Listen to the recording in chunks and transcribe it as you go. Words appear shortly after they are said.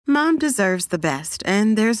Mom deserves the best,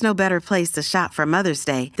 and there's no better place to shop for Mother's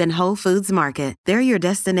Day than Whole Foods Market. They're your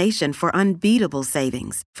destination for unbeatable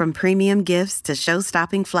savings, from premium gifts to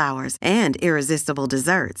show-stopping flowers and irresistible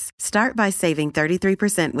desserts. Start by saving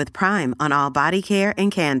 33% with Prime on all body care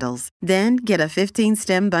and candles. Then get a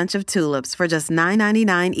 15-stem bunch of tulips for just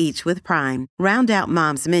 $9.99 each with Prime. Round out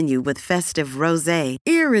Mom's menu with festive rosé,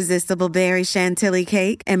 irresistible berry chantilly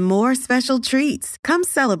cake, and more special treats. Come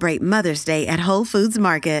celebrate Mother's Day at Whole Foods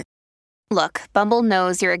Market. Look, Bumble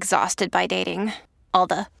knows you're exhausted by dating. All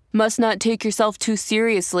the, must not take yourself too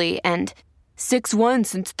seriously, and 6'1"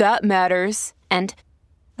 since that matters, and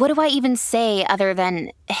what do I even say other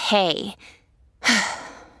than, hey?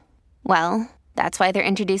 Well, that's why they're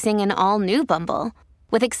introducing an all-new Bumble,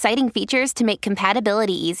 with exciting features to make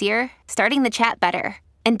compatibility easier, starting the chat better,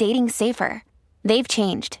 and dating safer. They've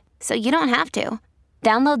changed, so you don't have to.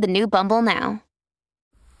 Download the new Bumble now.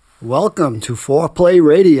 Welcome to Foreplay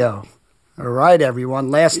Radio. All right, everyone.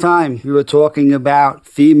 Last time we were talking about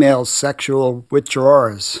female sexual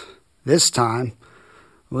withdrawers. This time,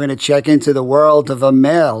 we're going to check into the world of a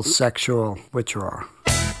male sexual withdrawer.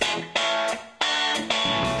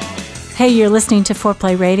 Hey, you're listening to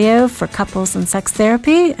Foreplay Radio for Couples and Sex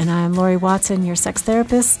Therapy, and I'm Lori Watson, your sex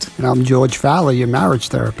therapist. And I'm George Fowler, your marriage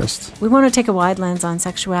therapist. We want to take a wide lens on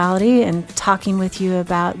sexuality and talking with you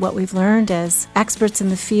about what we've learned as experts in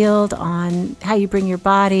the field on how you bring your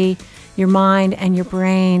body, your mind, and your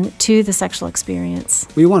brain to the sexual experience.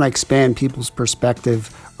 We want to expand people's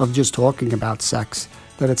perspective of just talking about sex,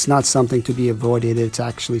 that it's not something to be avoided, it's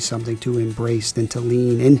actually something to embrace and to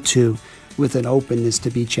lean into with an openness to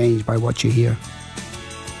be changed by what you hear.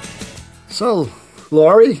 So,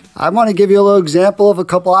 Lori, I want to give you a little example of a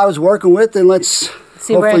couple I was working with, and let's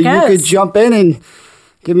see where it goes. Hopefully you could jump in and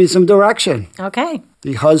give me some direction. Okay.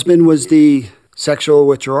 The husband was the sexual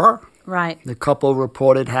withdrawer. Right. The couple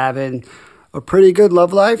reported having a pretty good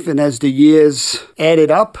love life, and as the years added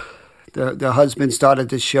up, the husband started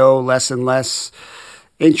to show less and less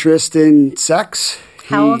interest in sex.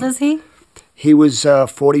 How old is he? He was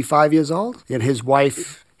 45 years old, and his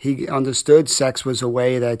wife, he understood sex was a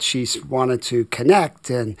way that she wanted to connect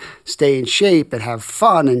and stay in shape and have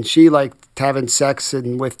fun, and she liked having sex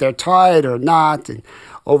and if they're tired or not. And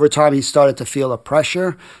over time, he started to feel a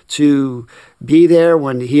pressure to be there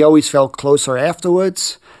when he always felt closer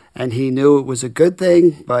afterwards, and he knew it was a good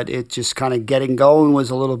thing, but it just kind of getting going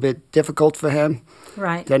was a little bit difficult for him.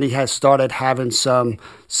 Right. Then he has started having some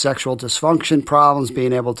sexual dysfunction problems,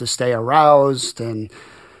 being able to stay aroused. And,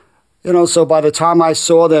 so by the time I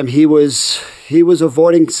saw them, he was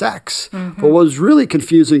avoiding sex. Mm-hmm. But what was really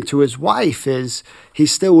confusing to his wife is he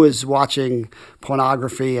still was watching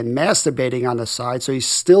pornography and masturbating on the side. So he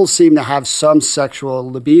still seemed to have some sexual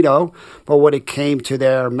libido. But when it came to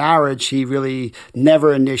their marriage, he really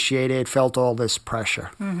never initiated, felt all this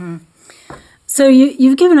pressure. Mm-hmm. So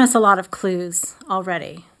you've given us a lot of clues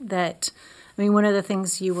already that, one of the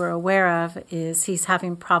things you were aware of is he's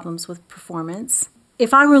having problems with performance.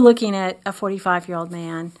 If I were looking at a 45-year-old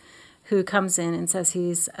man who comes in and says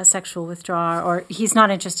he's a sexual withdrawer or he's not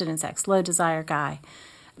interested in sex, low desire guy,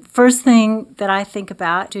 first thing that I think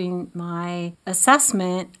about doing my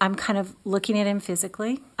assessment, I'm kind of looking at him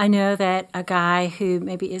physically. I know that a guy who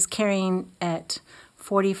maybe is carrying at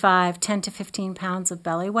 45, 10 to 15 pounds of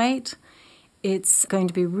belly weight, it's going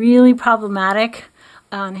to be really problematic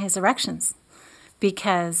on his erections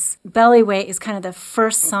because belly weight is kind of the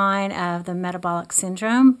first sign of the metabolic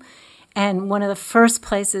syndrome. And one of the first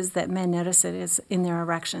places that men notice it is in their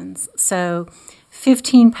erections. So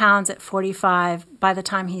 15 pounds at 45, by the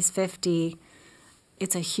time he's 50,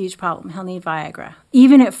 it's a huge problem. He'll need Viagra.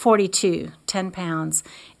 Even at 42, 10 pounds,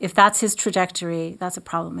 if that's his trajectory, that's a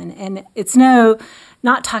problem. And it's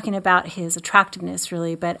not talking about his attractiveness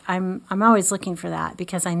really, but I'm always looking for that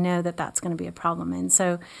because I know that that's going to be a problem. And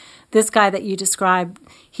so this guy that you described,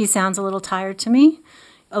 he sounds a little tired to me.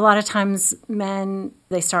 A lot of times men,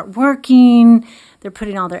 they start working, they're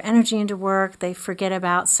putting all their energy into work, they forget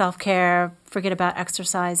about self-care, forget about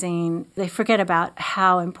exercising, they forget about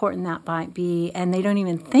how important that might be, and they don't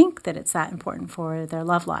even think that it's that important for their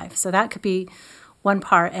love life. So that could be one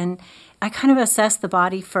part. And I kind of assess the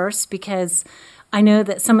body first because I know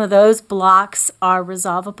that some of those blocks are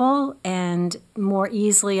resolvable and more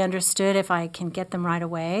easily understood if I can get them right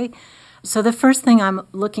away. So the first thing I'm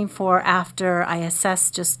looking for after I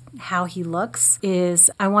assess just how he looks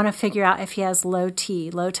is I want to figure out if he has low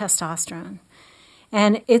testosterone.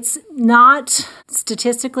 And it's not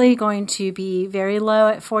statistically going to be very low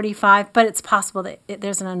at 45, but it's possible that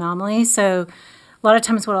there's an anomaly. So A lot of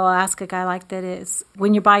times what I'll ask a guy like that is,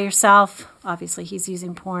 when you're by yourself, obviously he's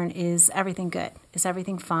using porn, is everything good? Is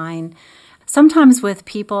everything fine? Sometimes with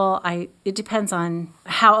people, it depends on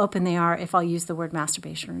how open they are if I'll use the word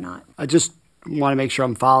masturbation or not. I just want to make sure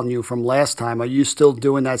I'm following you from last time. Are you still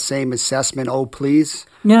doing that same assessment, oh, please?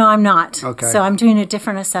 No, I'm not. Okay. So I'm doing a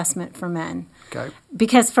different assessment for men. Okay.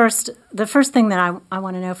 Because the first thing that I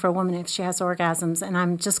want to know for a woman if she has orgasms, and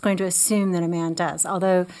I'm just going to assume that a man does,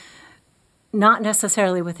 although not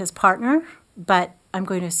necessarily with his partner, but I'm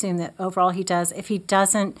going to assume that overall he does. If he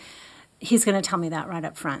doesn't, he's going to tell me that right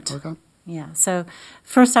up front. Okay. Yeah. So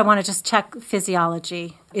first I want to just check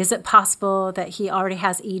physiology. Is it possible that he already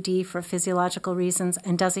has ED for physiological reasons,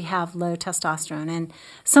 and does he have low testosterone? And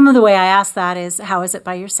some of the way I ask that is, how is it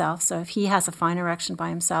by yourself? So if he has a fine erection by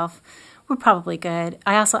himself, we're probably good.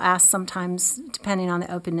 I also ask sometimes, depending on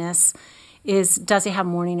the openness, does he have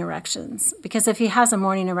morning erections? Because if he has a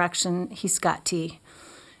morning erection, he's got T.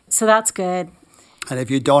 So that's good. And if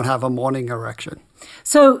you don't have a morning erection?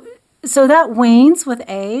 So that wanes with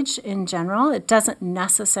age in general. It doesn't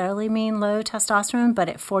necessarily mean low testosterone, but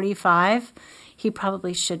at 45, he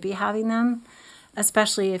probably should be having them,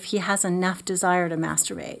 especially if he has enough desire to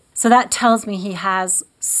masturbate. So that tells me he has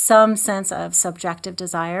some sense of subjective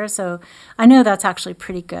desire. So I know that's actually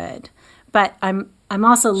pretty good. But I'm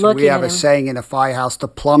also looking at we have him. a saying in the firehouse, the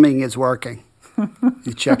plumbing is working.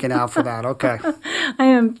 You're checking out for that. Okay. I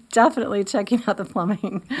am definitely checking out the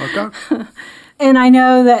plumbing. Okay. And I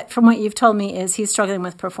know that from what you've told me is he's struggling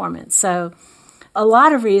with performance. So a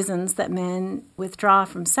lot of reasons that men withdraw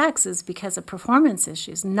from sex is because of performance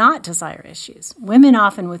issues, not desire issues. Women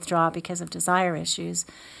often withdraw because of desire issues.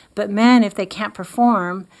 But men, if they can't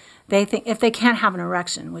perform, they think if they can't have an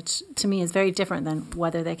erection, which to me is very different than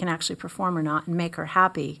whether they can actually perform or not and make her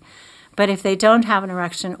happy. But if they don't have an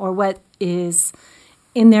erection, or what is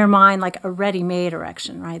in their mind like a ready-made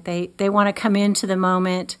erection, right? They want to come into the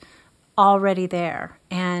moment already there.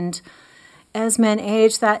 And as men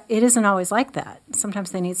age, that it isn't always like that.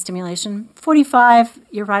 Sometimes they need stimulation. 45,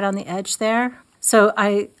 you're right on the edge there. So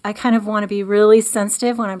I kind of want to be really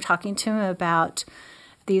sensitive when I'm talking to him about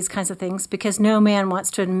these kinds of things, because no man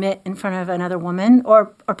wants to admit in front of another woman, or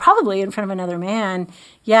probably in front of another man,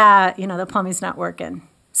 yeah, the plumbing's not working.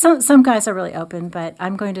 Some guys are really open, but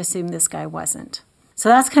I'm going to assume this guy wasn't. So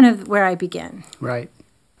that's kind of where I begin. Right.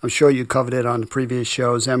 I'm sure you covered it on the previous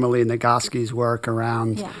shows, Emily Nagoski's work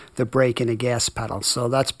around the brake and the gas pedal. So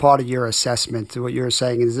that's part of your assessment. What you're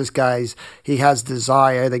saying is he has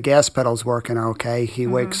desire, the gas pedal's working okay. He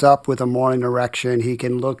wakes up with a morning erection. He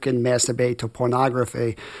can look and masturbate to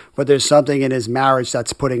pornography. But there's something in his marriage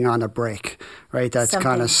that's putting on a brake, right? That's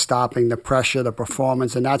kind of stopping the pressure, the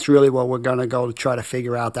performance. And that's really what we're going to go to try to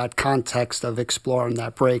figure out, that context of exploring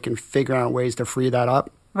that brake and figuring out ways to free that up.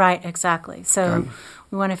 Right, exactly. So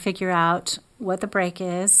we want to figure out what the break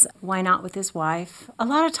is, why not with his wife. A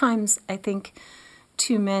lot of times I think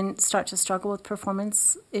two men start to struggle with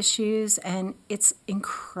performance issues, and it's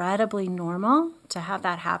incredibly normal to have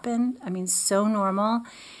that happen. I mean, so normal.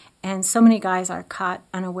 And so many guys are caught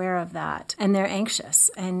unaware of that, and they're anxious.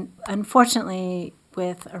 And unfortunately,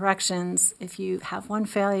 with erections, if you have one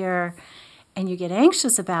failure and you get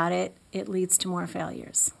anxious about it, it leads to more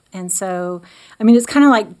failures. And so, I mean, it's kind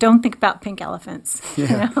of like, don't think about pink elephants.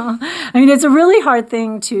 Yeah. I mean, it's a really hard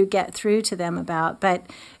thing to get through to them about. But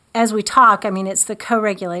as we talk, I mean, it's the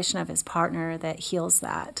co-regulation of his partner that heals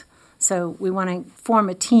that. So we want to form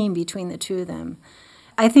a team between the two of them.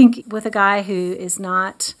 I think with a guy who is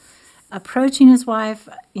not approaching his wife,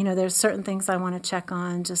 there's certain things I want to check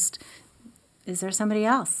on. Just, is there somebody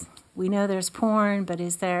else? We know there's porn, but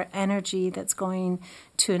is there energy that's going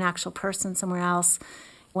to an actual person somewhere else?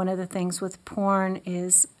 One of the things with porn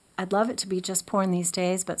is, I'd love it to be just porn these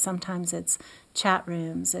days, but sometimes it's chat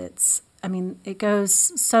rooms. It goes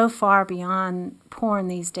so far beyond porn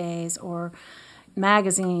these days, or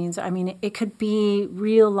magazines. I mean, it could be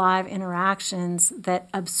real live interactions that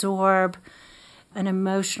absorb an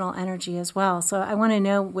emotional energy as well. So I want to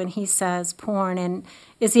know when he says porn, and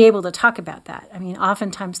is he able to talk about that? I mean,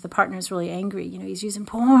 oftentimes the partner's really angry. He's using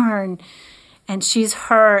porn, and she's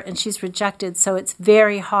hurt and she's rejected. So it's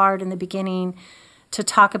very hard in the beginning to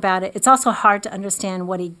talk about it. It's also hard to understand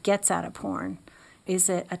what he gets out of porn. Is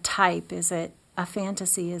it a type? Is it a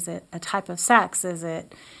fantasy? Is it a type of sex?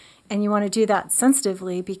 And you want to do that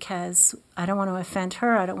sensitively, because I don't want to offend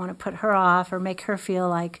her. I don't want to put her off or make her feel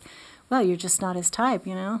like, well, you're just not his type,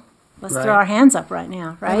 Let's throw our hands up right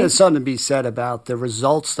now, right? And there's something to be said about the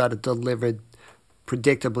results that are delivered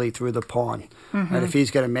predictably through the porn. And if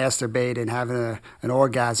he's going to masturbate and having an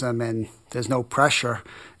orgasm and there's no pressure,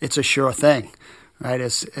 it's a sure thing, right?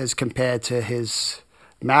 As compared to his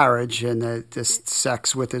marriage, and this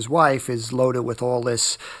sex with his wife is loaded with all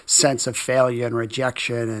this sense of failure and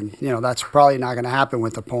rejection, and that's probably not going to happen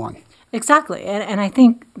with the porn. Exactly, and I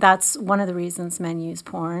think that's one of the reasons men use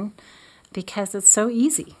porn, because it's so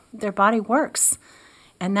easy. Their body works,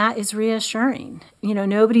 and that is reassuring.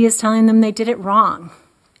 Nobody is telling them they did it wrong,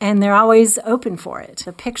 and they're always open for it.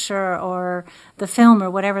 The picture or the film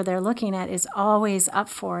or whatever they're looking at is always up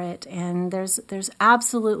for it, and there's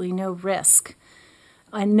absolutely no risk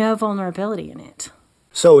and no vulnerability in it.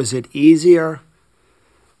 So is it easier?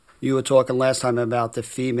 You were talking last time about the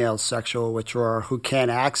female sexual withdrawer who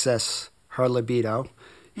can't access her libido.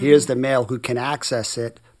 Here's the male who can access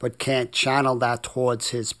it but can't channel that towards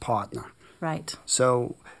his partner. Right.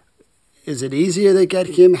 So is it easier to get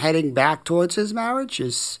him heading back towards his marriage?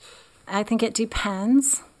 I think it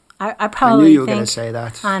depends. I knew you were going to say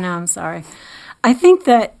that. I know, I'm sorry. I think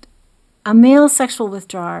that a male sexual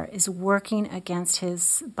withdrawer is working against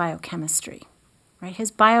his biochemistry, right?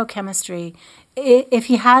 His biochemistry, if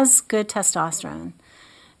he has good testosterone,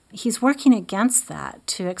 he's working against that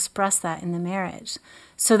to express that in the marriage.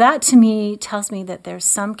 So that to me tells me that there's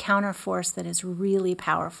some counterforce that is really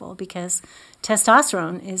powerful, because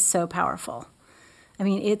testosterone is so powerful. I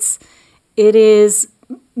mean, it is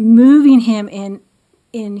moving him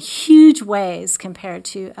in huge ways compared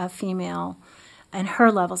to a female and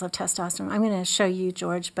her levels of testosterone. I'm going to show you,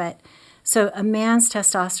 George, but so a man's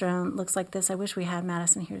testosterone looks like this. I wish we had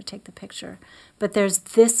Madison here to take the picture, but there's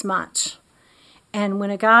this much. And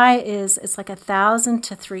when a guy it's like 1,000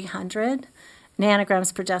 to 300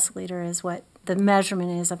 nanograms per deciliter is what the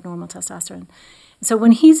measurement is of normal testosterone. So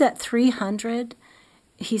when he's at 300,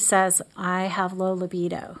 he says, I have low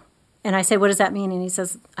libido. And I say, what does that mean? And he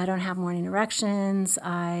says, I don't have morning erections.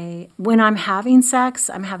 When I'm having sex,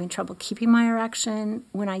 I'm having trouble keeping my erection.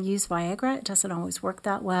 When I use Viagra, it doesn't always work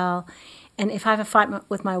that well. And if I have a fight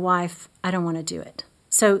with my wife, I don't want to do it.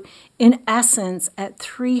 So in essence, at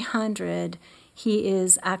 300, he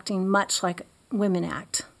is acting much like women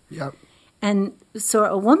act. Yep. And so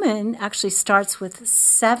a woman actually starts with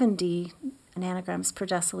 70 nanograms per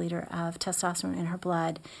deciliter of testosterone in her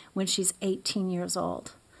blood when she's 18 years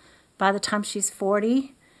old. By the time she's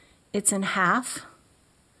 40, it's in half.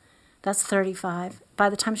 That's 35. By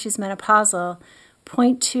the time she's menopausal,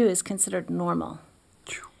 0.2 is considered normal.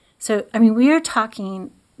 So, I mean, we are talking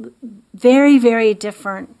very, very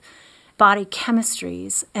different body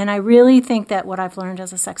chemistries. And I really think that what I've learned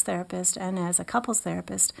as a sex therapist and as a couples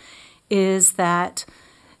therapist is that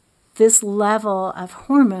this level of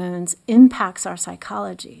hormones impacts our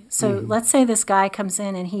psychology. So let's say this guy comes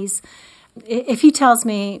in and if he tells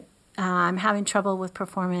me, I'm having trouble with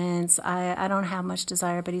performance, I don't have much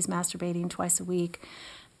desire, but he's masturbating twice a week,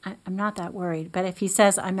 I'm not that worried. But if he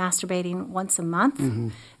says I'm masturbating once a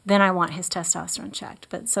month, then I want his testosterone checked.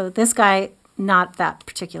 But so this guy, not that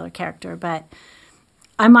particular character, but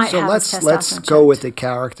I might have his testosterone checked. So let's go with the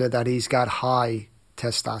character that he's got high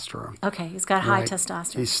testosterone. Okay, he's got high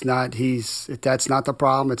testosterone. That's not the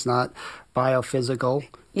problem. It's not biophysical.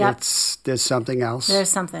 Yep. There's something else. There's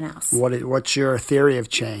something else. What's your theory of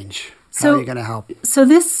change? How are you going to help? So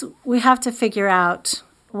this, we have to figure out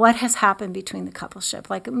what has happened between the coupleship.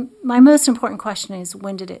 Like, my most important question is,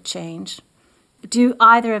 when did it change? Do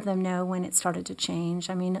either of them know when it started to change?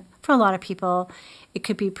 I mean, for a lot of people, it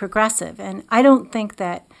could be progressive. And I don't think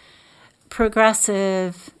that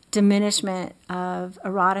progressive diminishment of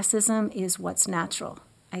eroticism is what's natural.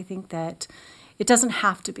 I think that it doesn't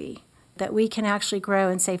have to be, that we can actually grow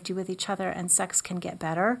in safety with each other and sex can get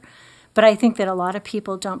better. But I think that a lot of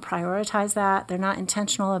people don't prioritize that. They're not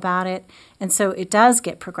intentional about it. And so it does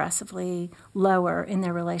get progressively lower in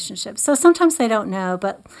their relationships. So sometimes they don't know,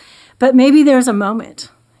 but maybe there's a moment.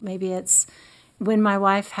 Maybe it's when my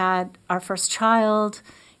wife had our first child,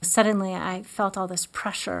 suddenly I felt all this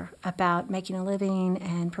pressure about making a living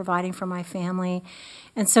and providing for my family.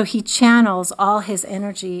 And so he channels all his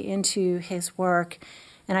energy into his work.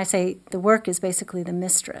 And I say the work is basically the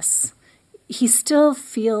mistress. He still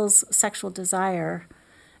feels sexual desire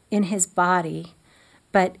in his body,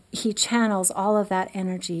 but he channels all of that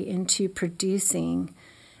energy into producing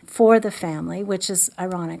for the family, which is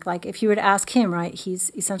ironic. Like, if you were to ask him, right,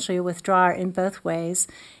 he's essentially a withdrawer in both ways,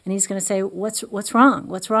 and he's going to say, what's wrong?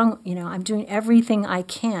 What's wrong? I'm doing everything I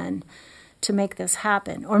can to make this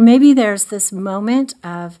happen. Or maybe there's this moment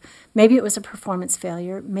of, maybe it was a performance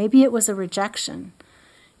failure, maybe it was a rejection.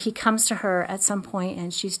 He comes to her at some point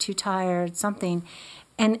and she's too tired, something.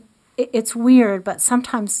 And it's weird, but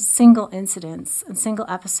sometimes single incidents and single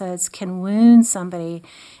episodes can wound somebody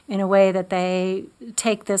in a way that they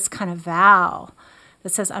take this kind of vow that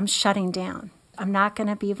says, I'm shutting down. I'm not going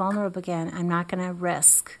to be vulnerable again. I'm not going to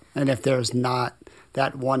risk. And if there's not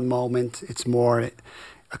that one moment, it's more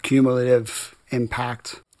a cumulative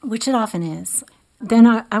impact. Which it often is. Then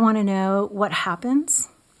I want to know what happens.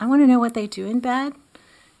 I want to know what they do in bed.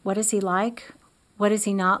 What is he like? What is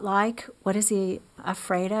he not like? What is he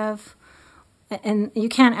afraid of? And you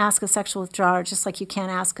can't ask a sexual withdrawer just like you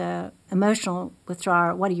can't ask a emotional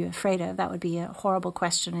withdrawer, what are you afraid of? That would be a horrible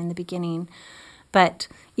question in the beginning. But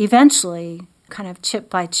eventually, kind of chip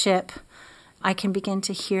by chip, I can begin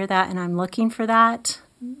to hear that, and I'm looking for that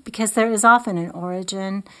because there is often an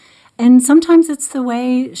origin. And sometimes it's the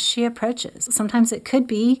way she approaches. Sometimes it could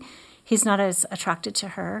be he's not as attracted to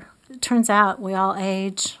her. It turns out we all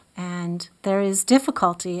age, and there is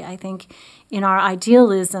difficulty, I think, in our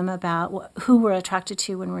idealism about who we're attracted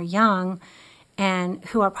to when we're young and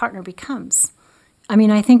who our partner becomes. I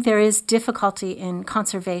mean, I think there is difficulty in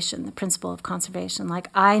conservation, the principle of conservation. Like,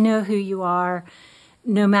 I know who you are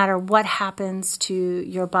no matter what happens to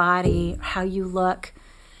your body, how you look.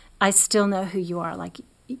 I still know who you are. Like,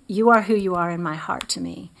 you are who you are in my heart to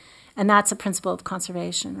me. And that's a principle of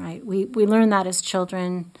conservation, right? We learn that as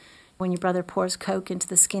children. When your brother pours Coke into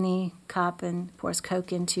the skinny cup and pours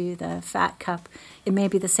Coke into the fat cup, it may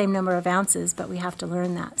be the same number of ounces, but we have to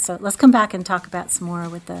learn that. So let's come back and talk about some more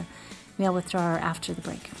with the male withdrawer after the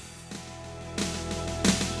break.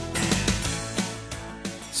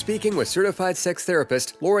 Speaking with certified sex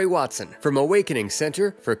therapist Lori Watson from Awakening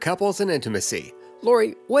Center for Couples and Intimacy.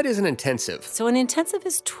 Lori, what is an intensive? So an intensive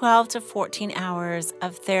is 12 to 14 hours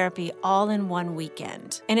of therapy all in one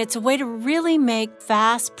weekend. And it's a way to really make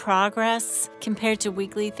fast progress compared to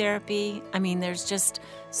weekly therapy. I mean, there's just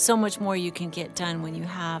so much more you can get done when you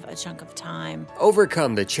have a chunk of time.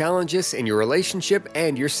 Overcome the challenges in your relationship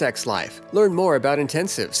and your sex life. Learn more about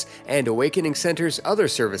intensives and Awakening Center's other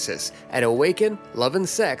services at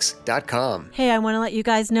awakenloveandsex.com. Hey, I want to let you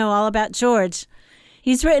guys know all about George.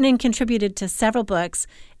 He's written and contributed to several books,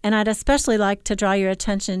 and I'd especially like to draw your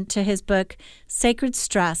attention to his book, Sacred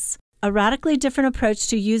Stress, a radically different approach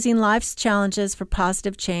to using life's challenges for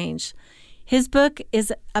positive change. His book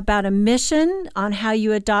is about a mission on how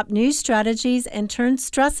you adopt new strategies and turn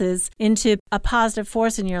stresses into a positive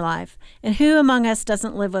force in your life. And who among us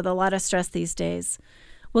doesn't live with a lot of stress these days?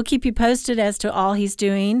 We'll keep you posted as to all he's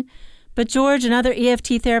doing. But George and other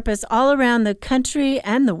EFT therapists all around the country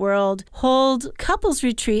and the world hold couples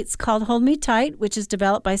retreats called Hold Me Tight, which is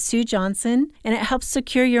developed by Sue Johnson, and it helps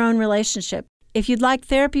secure your own relationship. If you'd like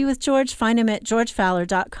therapy with George, find him at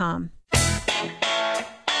georgefowler.com.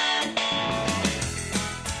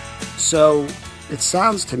 So it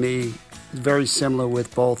sounds to me very similar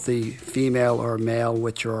with both the female or male,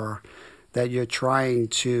 that you're trying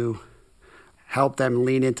to help them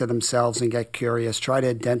lean into themselves and get curious, try to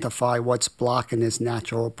identify what's blocking this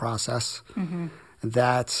natural process. Mm-hmm.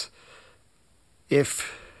 That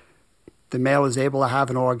if the male is able to have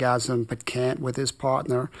an orgasm but can't with his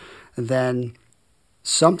partner, then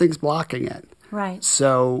something's blocking it. Right.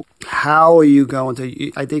 So how are you going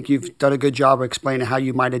to, I think you've done a good job of explaining how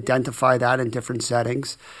you might identify that in different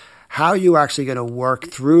settings. How are you actually going to work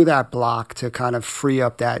through that block to kind of free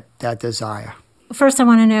up that desire? First, I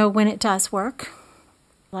want to know when it does work.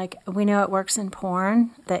 Like, we know it works in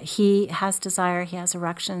porn, that he has desire, he has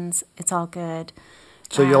erections, it's all good.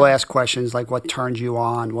 So you'll ask questions like what turns you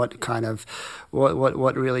on, what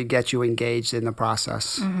really gets you engaged in the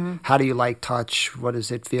process. Mm-hmm. How do you like touch? What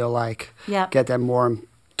does it feel like? Yep. Get them more in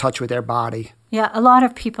touch with their body. Yeah, a lot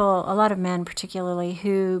of men particularly,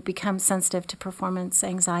 who become sensitive to performance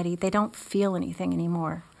anxiety, they don't feel anything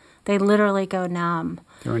anymore. They literally go numb.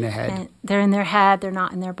 They're in their head. And they're in their head. They're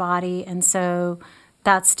not in their body. And so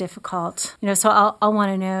that's difficult. So I'll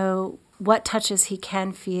want to know what touches he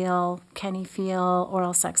can feel. Can he feel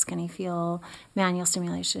oral sex? Can he feel manual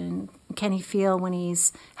stimulation? Can he feel when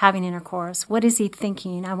he's having intercourse? What is he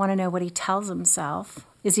thinking? I want to know what he tells himself.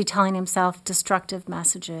 Is he telling himself destructive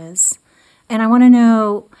messages? And I want to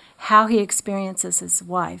know how he experiences his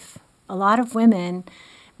wife. A lot of women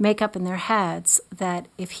make up in their heads that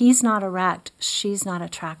if he's not erect, she's not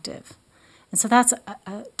attractive. And so that's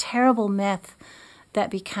a terrible myth that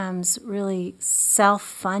becomes really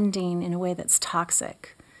self-funding in a way that's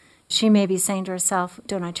toxic. She may be saying to herself,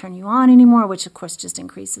 don't I turn you on anymore, which of course just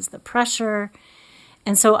increases the pressure.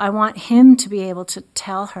 And so I want him to be able to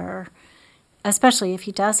tell her, especially if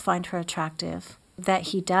he does find her attractive, that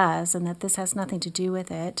he does and that this has nothing to do with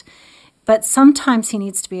it. But sometimes he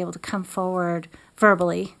needs to be able to come forward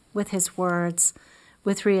verbally with his words,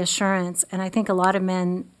 with reassurance. And I think a lot of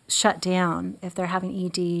men shut down if they're having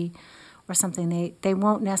ED or something. They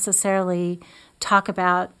won't necessarily talk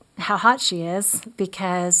about how hot she is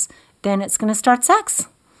because then it's going to start sex.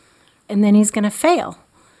 And then he's going to fail.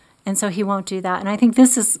 And so he won't do that. And I think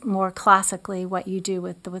this is more classically what you do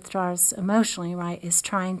with the withdrawers emotionally, right, is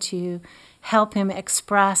trying to help him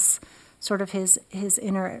express sort of his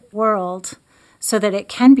inner world so that it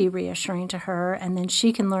can be reassuring to her, and then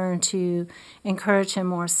she can learn to encourage him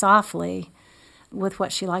more softly with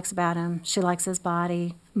what she likes about him. She likes his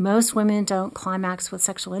body. Most women don't climax with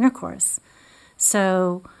sexual intercourse.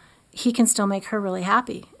 So he can still make her really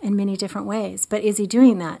happy in many different ways. But is he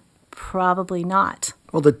doing that? Probably not.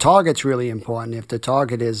 Well, the target's really important. If the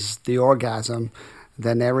target is the orgasm,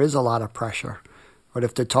 then there is a lot of pressure. But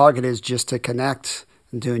if the target is just to connect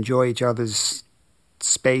and to enjoy each other's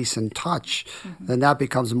space and touch, then that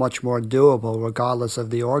becomes much more doable regardless of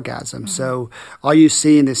the orgasm. So are you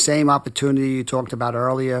seeing the same opportunity you talked about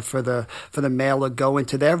earlier for the male to go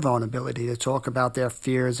into their vulnerability, to talk about their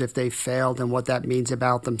fears if they failed and what that means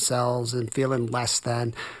about themselves and feeling less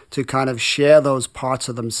than, to kind of share those parts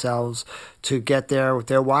of themselves, to get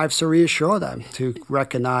their wives to reassure them, to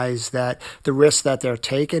recognize that the risk that they're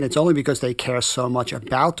taking, it's only because they care so much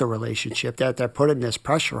about the relationship that they're putting this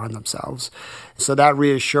pressure on themselves. So that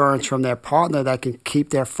reassurance from their partner that can keep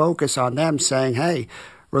their focus on them, saying, hey,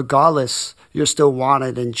 regardless, you're still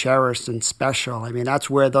wanted and cherished and special. I mean, that's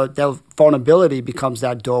where the vulnerability becomes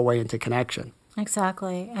that doorway into connection.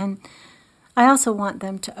 Exactly. And I also want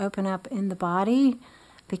them to open up in the body,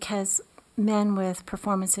 because men with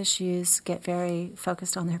performance issues get very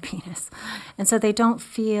focused on their penis. And so they don't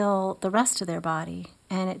feel the rest of their body.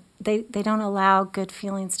 And they don't allow good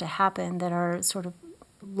feelings to happen that are sort of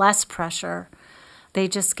less pressure. They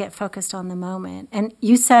just get focused on the moment. And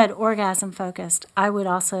you said orgasm focused. I would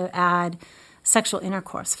also add sexual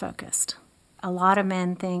intercourse focused. A lot of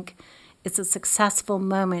men think it's a successful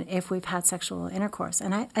moment if we've had sexual intercourse.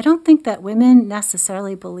 And I don't think that women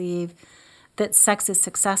necessarily believe that sex is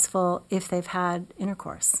successful if they've had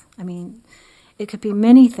intercourse. I mean, it could be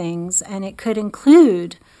many things, and it could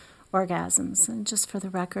include orgasms. And just for the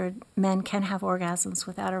record, men can have orgasms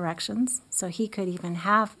without erections, so he could even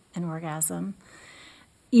have an orgasm,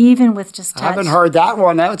 even with just touch. I haven't heard that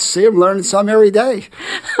one. I see him learning some every day.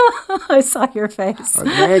 I saw your face. A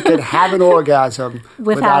man could have an orgasm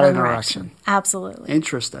without an erection. Absolutely.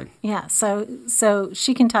 Interesting. Yeah, so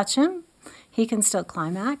she can touch him, he can still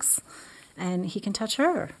climax, and he can touch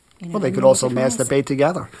her. Well, they could also masturbate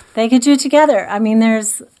together. They could do it together. I mean,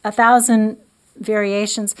 there's 1,000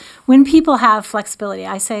 variations. When people have flexibility,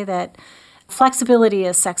 I say that flexibility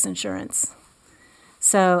is sex insurance.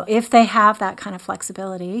 So if they have that kind of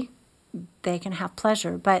flexibility, they can have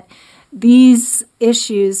pleasure. But these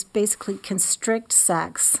issues basically constrict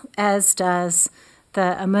sex, as does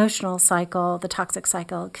the emotional cycle, the toxic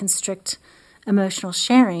cycle, constrict emotional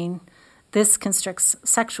sharing. This constricts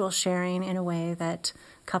sexual sharing in a way that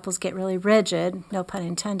couples get really rigid, no pun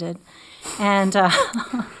intended, and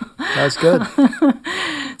that's good.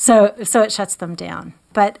 So it shuts them down.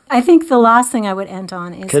 But I think the last thing I would end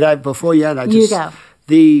on is... Could I, before you end, you go.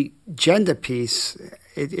 The gender piece,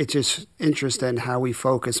 it's just interesting how we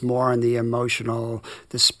focus more on the emotional,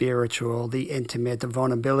 the spiritual, the intimate, the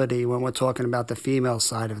vulnerability when we're talking about the female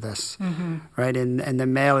side of this, right? And the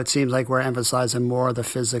male, it seems like we're emphasizing more of the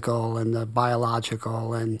physical and the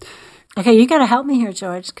biological. And okay, you got to help me here,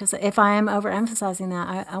 George, because if I am overemphasizing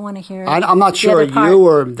that, I want to hear. I'm not sure you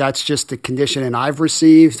or that's just the conditioning I've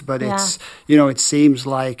received, but it's it seems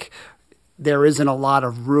like there isn't a lot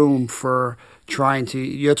of room for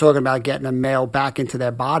you're talking about getting a male back into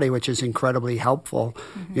their body, which is incredibly helpful,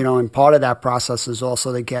 and part of that process is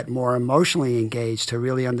also to get more emotionally engaged, to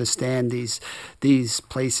really understand these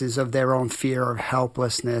places of their own fear of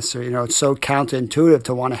helplessness, or, it's so counterintuitive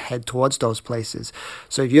to want to head towards those places.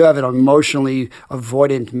 So if you have an emotionally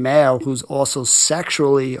avoidant male who's also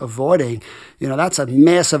sexually avoiding, that's a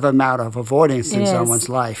massive amount of avoidance in someone's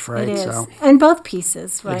life, right? It is. So, and both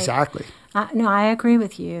pieces, right? Exactly. No, I agree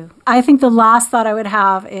with you. I think the last thought I would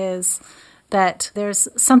have is that there's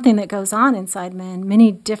something that goes on inside men,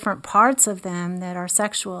 many different parts of them that are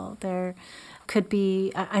sexual. There could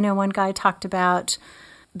be, I know one guy talked about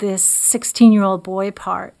this 16-year-old boy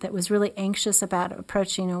part that was really anxious about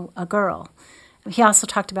approaching a girl. He also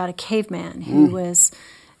talked about a caveman who was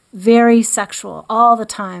very sexual all the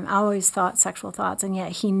time, always thought sexual thoughts, and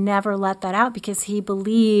yet he never let that out because he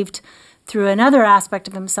believed through another aspect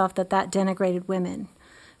of himself that denigrated women.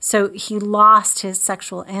 So he lost his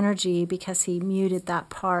sexual energy because he muted that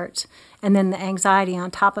part, and then the anxiety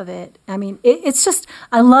on top of it. I mean, it's just,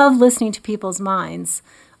 I love listening to people's minds,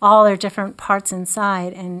 all their different parts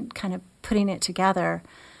inside, and kind of putting it together.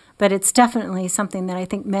 But it's definitely something that I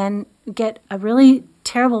think men get a really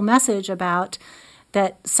terrible message about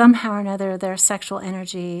that somehow or another their sexual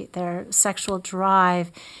energy, their sexual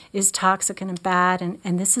drive is toxic and bad,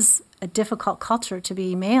 and this is a difficult culture to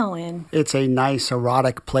be male in. It's a nice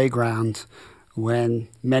erotic playground when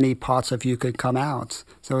many parts of you could come out.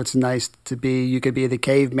 So it's nice to be, you could be the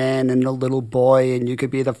caveman and the little boy, and you could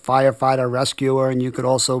be the firefighter rescuer, and you could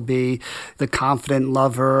also be the confident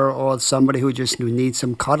lover or somebody who just needs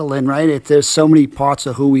some cuddling, right? There's so many parts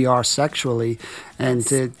of who we are sexually, and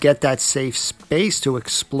to get that safe space to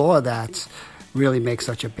explore that really makes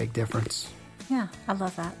such a big difference. Yeah, I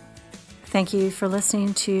love that. Thank you for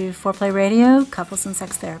listening to Foreplay Radio, Couples and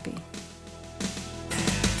Sex Therapy.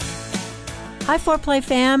 Hi, Foreplay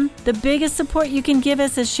fam. The biggest support you can give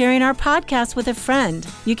us is sharing our podcast with a friend.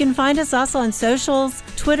 You can find us also on socials,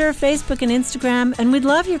 Twitter, Facebook, and Instagram, and we'd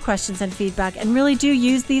love your questions and feedback and really do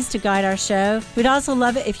use these to guide our show. We'd also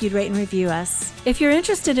love it if you'd rate and review us. If you're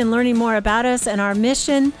interested in learning more about us and our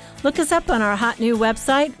mission, look us up on our hot new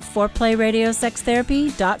website,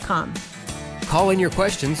 foreplayradiosextherapy.com. Call in your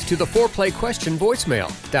questions to the Foreplay question voicemail.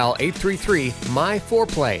 Dial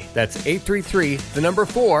 833-MY-4PLAY. That's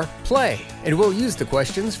 833-4-PLAY. And we'll use the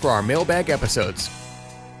questions for our mailbag episodes.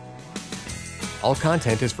 All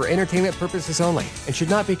content is for entertainment purposes only and should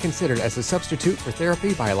not be considered as a substitute for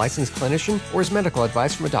therapy by a licensed clinician or as medical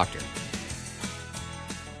advice from a doctor.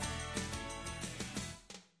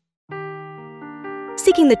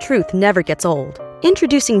 Seeking the truth never gets old.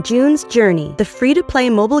 Introducing June's Journey, the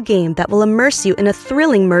free-to-play mobile game that will immerse you in a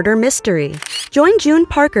thrilling murder mystery. Join June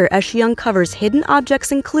Parker as she uncovers hidden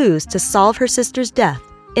objects and clues to solve her sister's death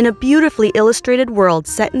in a beautifully illustrated world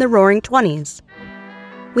set in the Roaring 20s.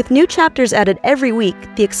 With new chapters added every week,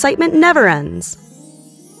 the excitement never ends.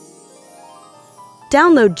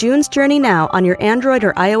 Download June's Journey now on your Android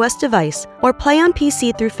or iOS device or play on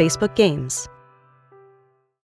PC through Facebook Games.